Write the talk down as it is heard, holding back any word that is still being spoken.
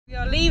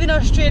leaving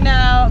Austria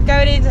now,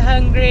 going into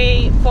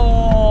Hungary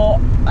for,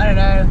 I don't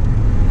know,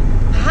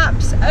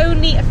 perhaps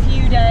only a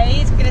few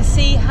days. We're going to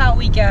see how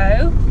we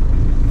go.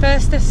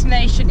 First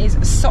destination is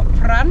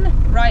Sopron,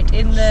 right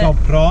in the...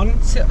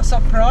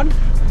 Sopron,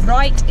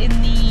 right in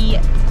the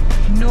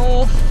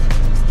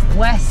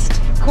northwest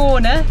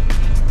corner.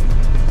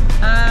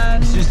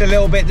 And it's just a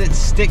little bit that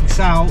sticks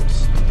out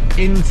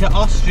into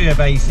Austria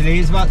basically.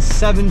 It's about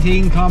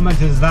 17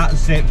 kilometers,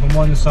 that's it, from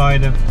one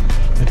side of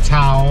the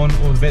town,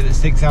 or the bit that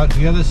sticks out to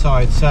the other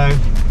side. So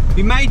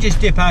we may just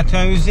dip our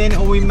toes in,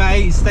 or we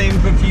may stay in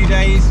for a few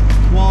days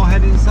while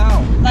heading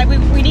south. Like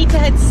we need to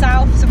head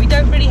south, so we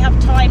don't really have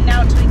time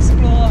now to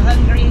explore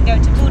Hungary and go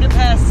to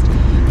Budapest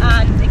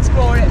and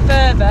explore it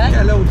further.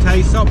 Get a little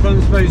taste.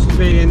 Sopron's supposed to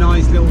be a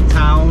nice little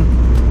town,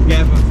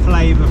 get a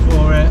flavour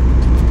for it.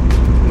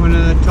 One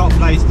of the top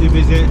places to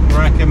visit,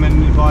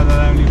 recommended by the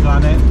Lonely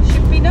Planet.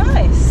 Should be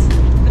nice.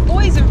 The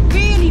boys are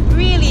really,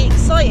 really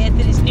excited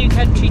that it's New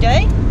Country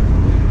Day.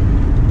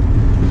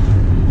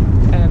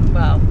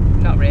 Well,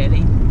 not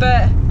really,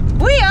 but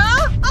we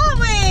are, aren't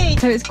we?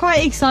 So it's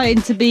quite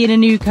exciting to be in a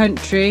new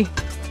country.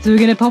 So we're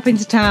going to pop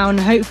into town,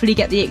 hopefully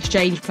get the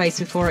exchange place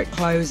before it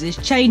closes,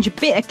 change a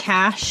bit of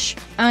cash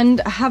and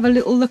have a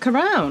little look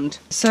around.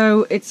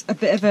 So it's a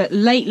bit of a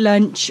late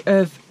lunch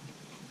of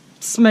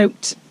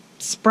smoked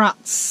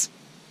sprats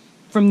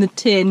from the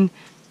tin,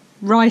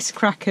 rice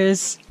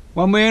crackers.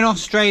 When we were in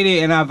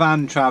Australia in our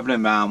van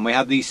travelling around, we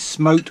had these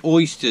smoked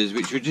oysters,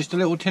 which were just a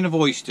little tin of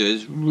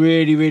oysters,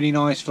 really, really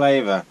nice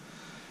flavour.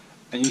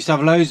 And used to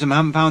have loads of them,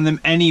 haven't found them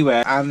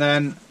anywhere. And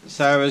then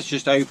Sarah's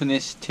just opened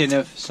this tin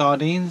of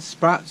sardines,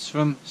 sprats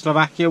from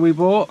Slovakia we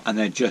bought, and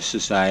they're just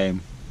the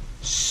same.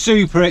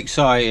 Super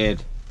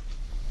excited.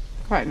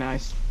 Quite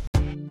nice.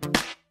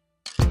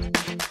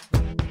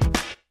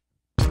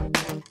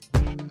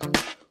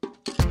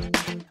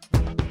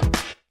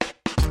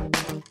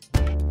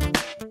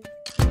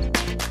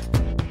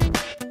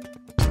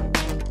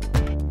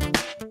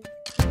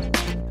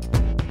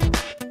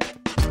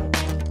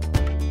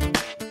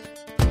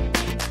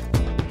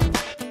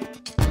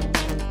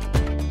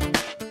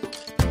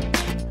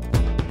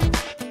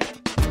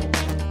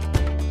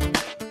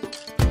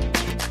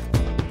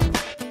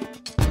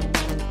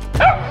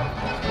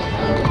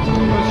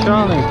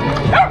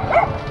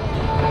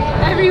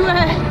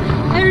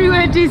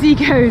 Everywhere Dizzy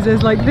goes,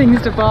 there's like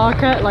things to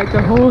bark at, like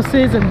the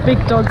horses and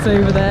big dogs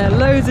over there.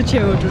 Loads of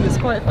children. It's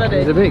quite funny.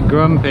 He's a bit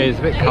grumpy. It's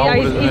a bit cold.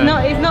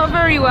 Yeah, he's not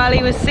very well.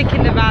 He was sick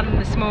in the van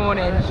this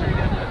morning,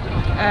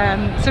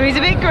 so he's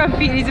a bit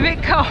grumpy and he's a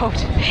bit cold,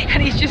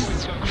 and he's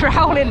just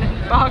growling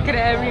and barking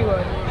at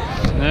everyone.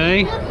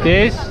 Hey,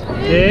 this.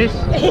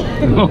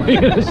 Oh,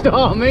 you're gonna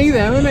start me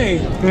then, isn't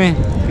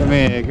he? Come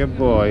here, good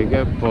boy,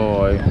 good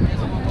boy.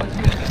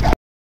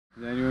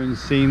 Has anyone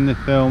seen the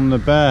film The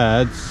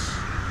Birds?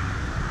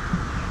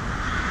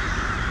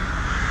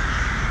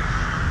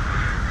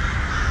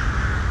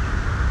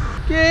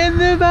 Get in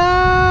the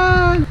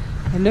van!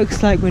 It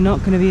looks like we're not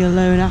going to be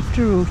alone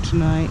after all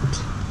tonight.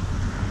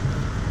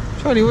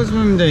 Charlie, what's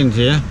Mum doing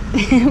to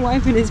you?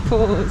 Wiping his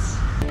paws.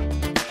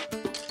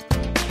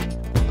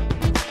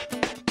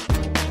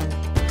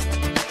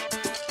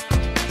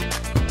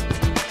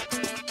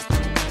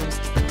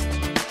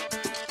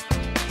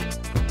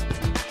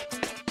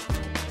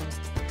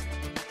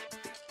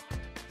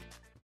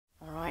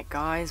 Alright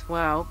guys,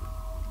 well,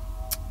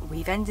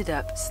 we've ended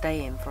up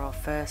staying for our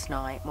first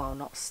night. Well,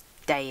 not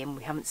staying,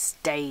 we haven't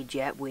stayed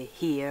yet, we're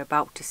here,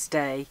 about to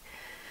stay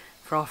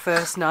for our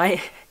first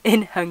night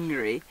in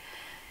Hungary,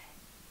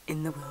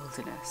 in the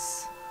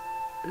wilderness.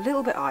 A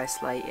little bit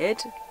isolated,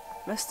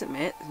 must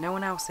admit, there's no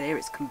one else here,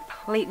 it's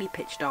completely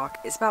pitch dark.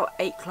 It's about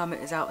 8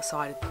 kilometres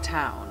outside of the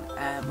town.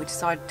 We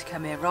decided to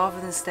come here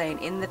rather than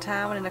staying in the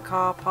town in a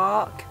car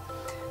park.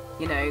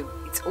 You know,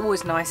 it's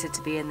always nicer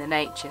to be in the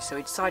nature, so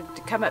we decided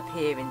to come up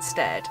here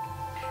instead.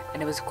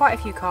 And there was quite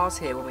a few cars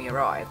here when we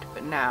arrived,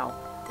 but now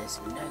there's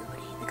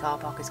nobody. The car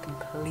park is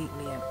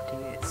completely empty.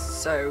 It's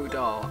so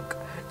dark,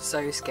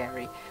 so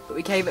scary. But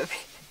we came up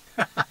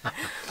here.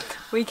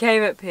 We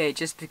came up here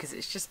just because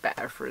it's just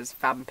better for us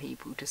van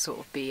people to sort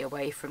of be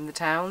away from the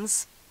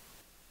towns.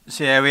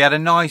 So yeah, we had a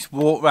nice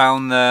walk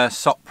round the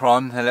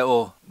Sopron,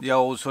 the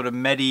old sort of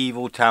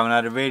medieval town.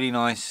 Had a really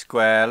nice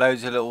square,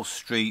 loads of little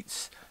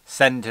streets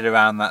centred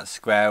around that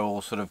square,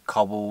 all sort of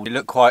cobbled. It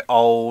looked quite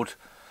old.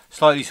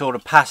 Slightly sort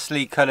of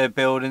pastely coloured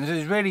buildings. It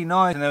was really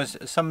nice, and there was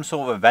some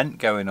sort of event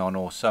going on,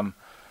 or some,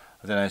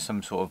 I don't know,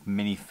 some sort of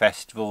mini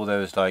festival. There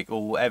was like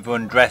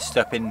everyone dressed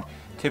up in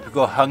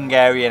typical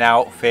Hungarian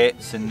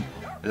outfits, and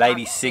a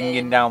lady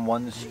singing down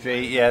one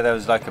street. Yeah, there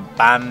was like a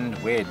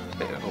band, bit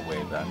of a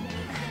weird band,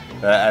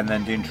 and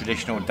then doing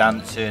traditional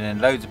dancing,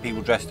 and loads of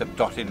people dressed up,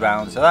 dotted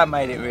round. So that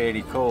made it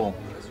really cool.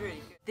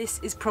 This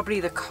is probably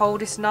the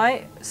coldest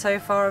night so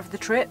far of the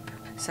trip,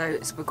 so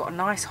we've got a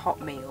nice hot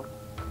meal.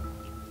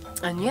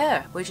 And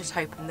yeah, we're just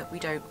hoping that we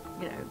don't,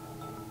 you know,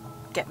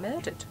 get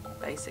murdered,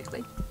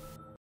 basically.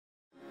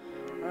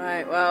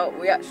 Right, well,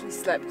 we actually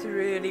slept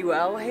really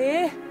well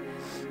here,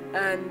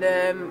 and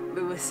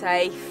we were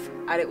safe,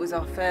 and it was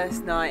our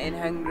first night in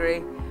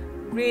Hungary.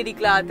 really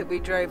glad that we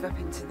drove up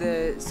into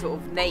the sort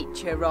of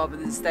nature rather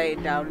than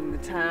staying down in the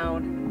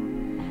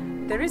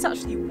town. There is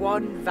actually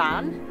one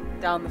van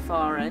down the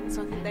far end,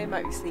 so I think they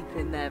might be sleeping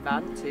in their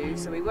van too,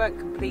 so we weren't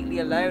completely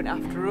alone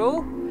after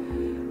all.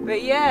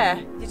 But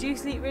yeah, did you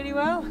sleep really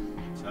well?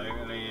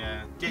 Totally,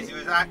 yeah. Dizzy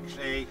was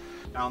actually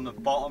down the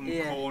bottom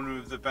corner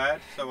of the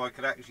bed, so I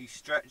could actually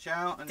stretch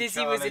out. And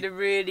Dizzy was in a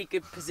really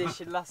good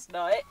position last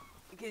night,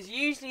 because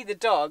usually the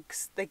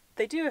dogs,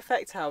 they do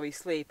affect how we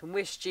sleep, and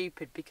we're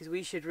stupid because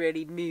we should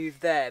really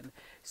move them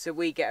so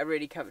we get a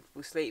really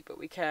comfortable sleep, but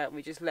we can't.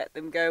 We just let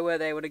them go where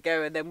they want to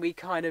go, and then we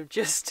kind of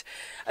just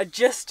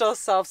adjust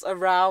ourselves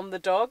around the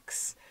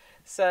dogs.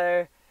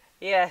 So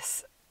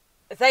yes,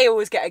 they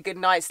always get a good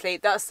night's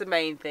sleep. That's the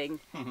main thing.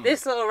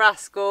 This little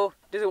rascal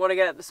doesn't want to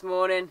get up this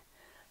morning.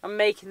 I'm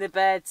making the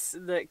beds.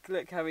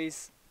 Look how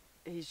he's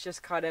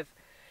just kind of,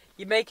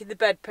 you're making the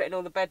bed, putting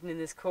all the bedding in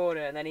this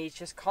corner, and then he's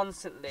just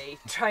constantly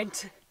trying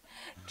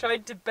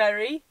to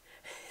bury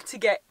to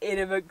get in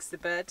amongst the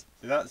bed.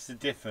 So that's the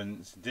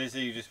difference.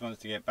 Dizzy just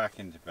wants to get back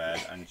into bed,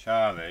 and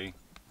Charlie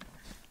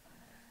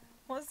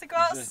wants to go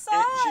is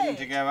outside. itching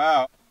to go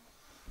out.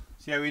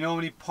 So yeah, we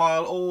normally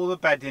pile all the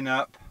bedding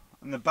up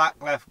in the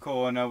back left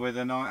corner with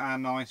our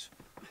nice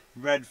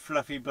red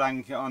fluffy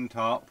blanket on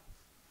top,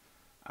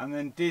 and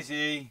then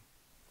Dizzy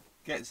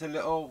gets a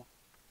little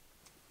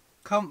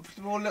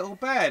comfortable little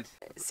bed.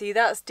 See,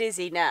 that's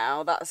Dizzy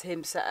now. That's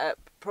him set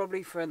up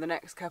probably for the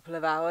next couple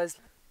of hours.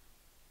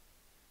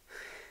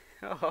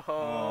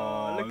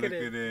 Oh, look at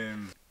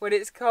him. When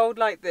it's cold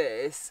like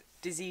this,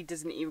 Dizzy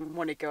doesn't even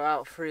want to go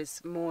out for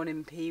his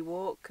morning pee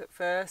walk at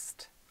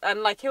first.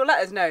 And like, he'll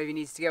let us know if he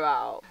needs to go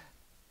out.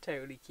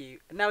 Totally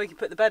cute. And now we can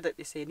put the bed up,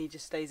 you see, and he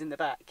just stays in the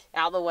back.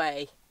 Out of the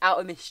way. Out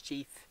of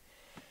mischief.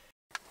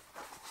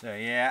 So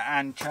yeah,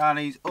 and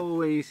Charlie's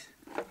always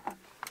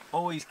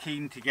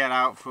keen to get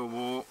out for a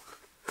walk.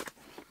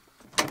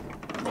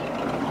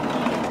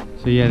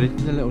 So yeah, this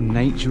is a little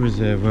nature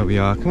reserve where we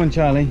are. Come on,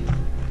 Charlie.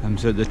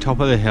 So at the top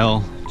of the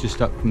hill,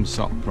 just up from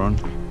Sopron.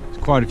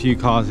 There's quite a few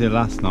cars here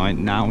last night.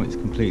 Now it's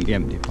completely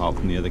empty apart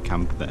from the other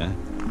camp there.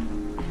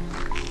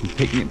 Some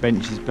picnic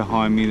benches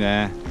behind me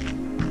there.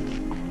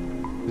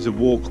 There's a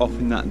walk off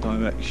in that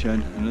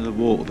direction, another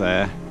walk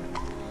there.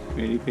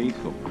 Really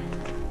peaceful,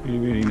 really,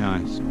 really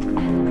nice.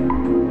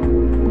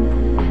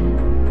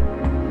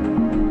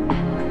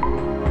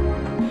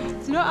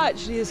 It's not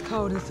actually as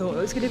cold as I thought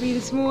it was going to be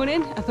this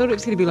morning. I thought it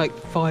was going to be like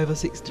 5 or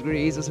 6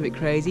 degrees or something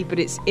crazy, but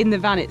it's in the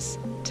van, it's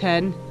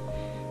 10,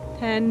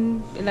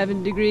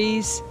 11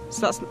 degrees,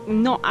 so that's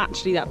not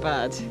actually that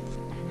bad.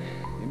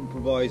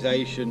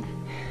 Improvisation.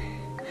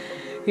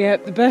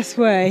 Yep, the best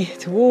way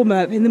to warm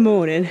up in the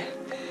morning,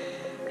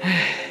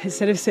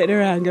 instead of sitting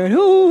around going,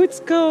 oh, it's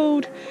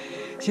cold,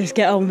 just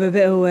get on with a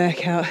bit of a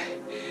workout.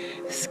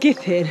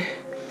 Skipping,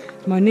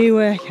 my new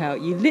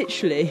workout, you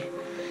literally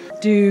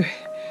do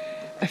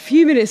a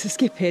few minutes of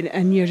skipping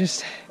and you're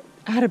just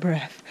out of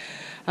breath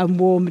and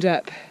warmed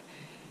up.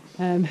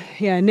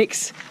 Yeah,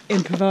 Nick's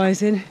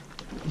improvising.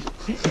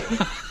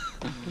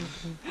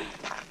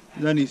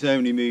 There's only so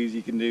many moves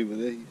you can do with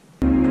these.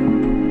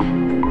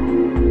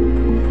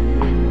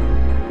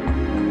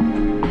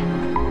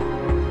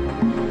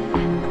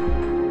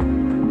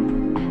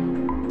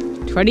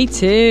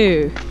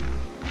 22.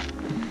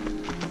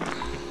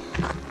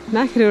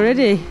 Knackered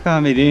already.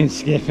 Can't be doing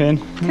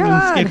skipping. I've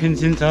been skipping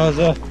since I was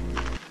a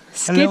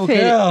little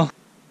girl.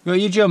 Got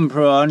your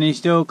jumper on, you're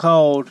still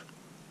cold.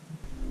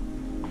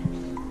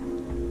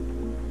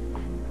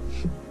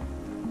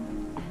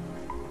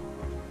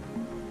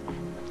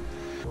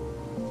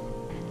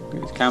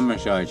 It's camera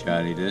shy,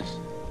 Charlie does.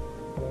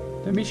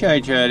 Don't be shy,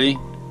 Charlie.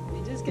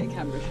 He does get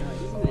camera shy,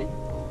 doesn't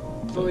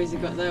he? Boys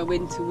have got their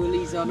winter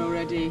woolies on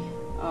already.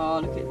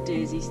 Oh, look at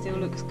Diz, he still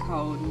looks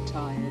cold and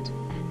tired.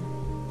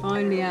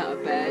 Finally out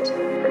of bed.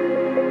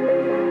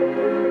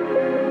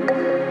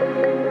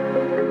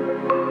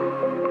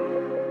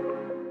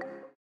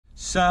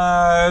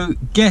 So,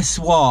 guess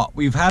what?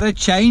 We've had a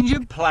change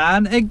of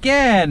plan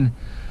again.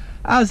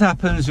 As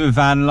happens with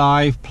van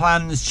life,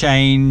 plans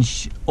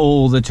change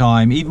all the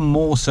time, even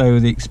more so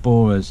with the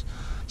Explorers.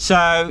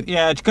 So,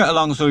 yeah, to cut a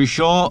long story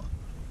short,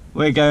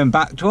 we're going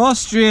back to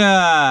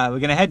Austria. We're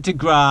going to head to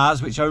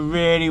Graz, which I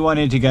really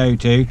wanted to go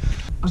to.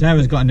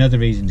 Sarah's got another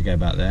reason to go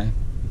back there.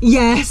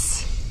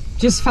 Yes,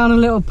 just found a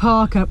little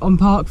park up on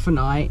Park for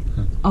Night,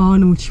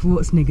 Arnold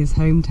Schwarzenegger's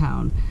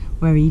hometown,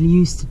 where he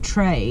used to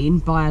train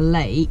by a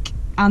lake,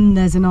 and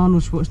there's an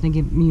Arnold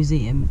Schwarzenegger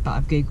museum, but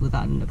I've googled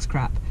that and it looks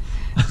crap.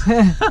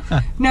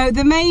 No,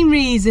 the main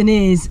reason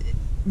is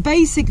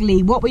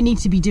basically what we need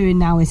to be doing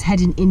now is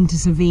heading into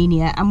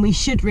Slovenia, and we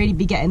should really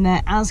be getting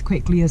there as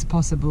quickly as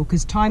possible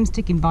because time's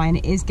ticking by and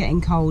it is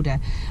getting colder,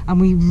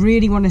 and we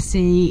really want to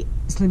see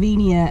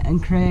Slovenia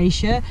and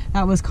Croatia.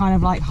 That was kind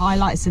of like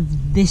highlights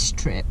of this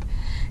trip.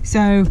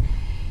 So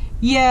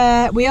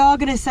yeah, we are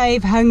going to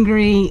save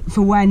Hungary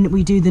for when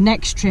we do the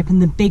next trip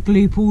and the big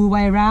loop all the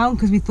way around,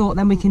 because we thought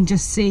then we can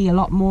just see a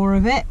lot more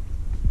of it.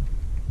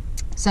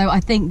 So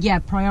I think, yeah,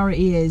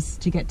 priority is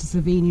to get to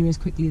Slovenia as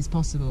quickly as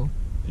possible.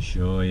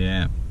 Sure,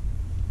 yeah.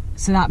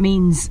 So that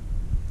means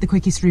the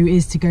quickest route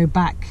is to go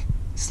back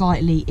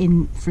slightly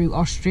in through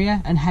Austria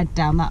and head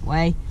down that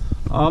way.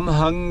 I'm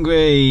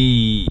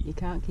hungry. You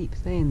can't keep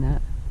saying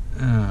that.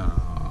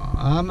 Oh,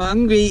 I'm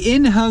hungry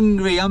in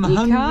Hungary. I'm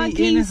hungry in Hungary. You can't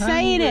keep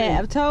saying it.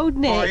 I've told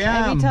Nick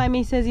every time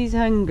he says he's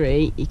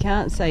hungry, you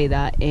can't say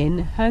that in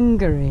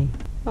Hungary.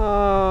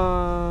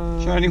 Oh.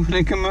 Charlie,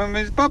 wanna come on,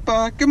 Miss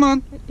Papa? Come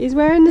on. He's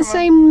wearing the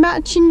same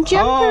matching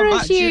jumper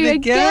as matching you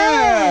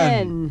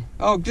again.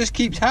 Oh, it just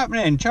keeps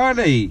happening.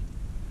 Charlie,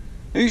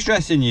 who's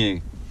dressing you?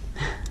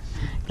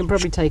 You can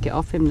probably take it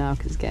off him now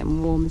because it's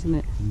getting warm, isn't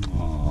it?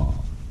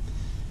 Oh.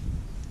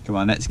 Come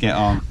on, let's get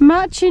on.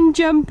 Matching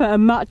jumper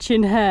and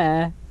matching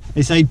hair.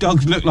 They say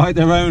dogs look like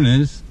their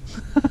owners.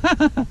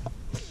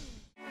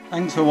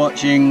 Thanks for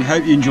watching,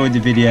 hope you enjoyed the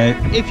video.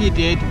 If you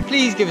did,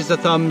 please give us a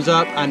thumbs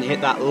up and hit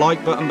that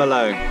like button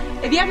below.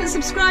 If you haven't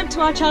subscribed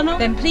to our channel,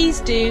 then please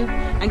do,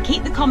 and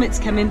keep the comments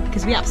coming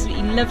because we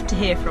absolutely love to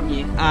hear from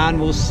you. And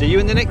we'll see you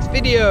in the next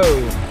video.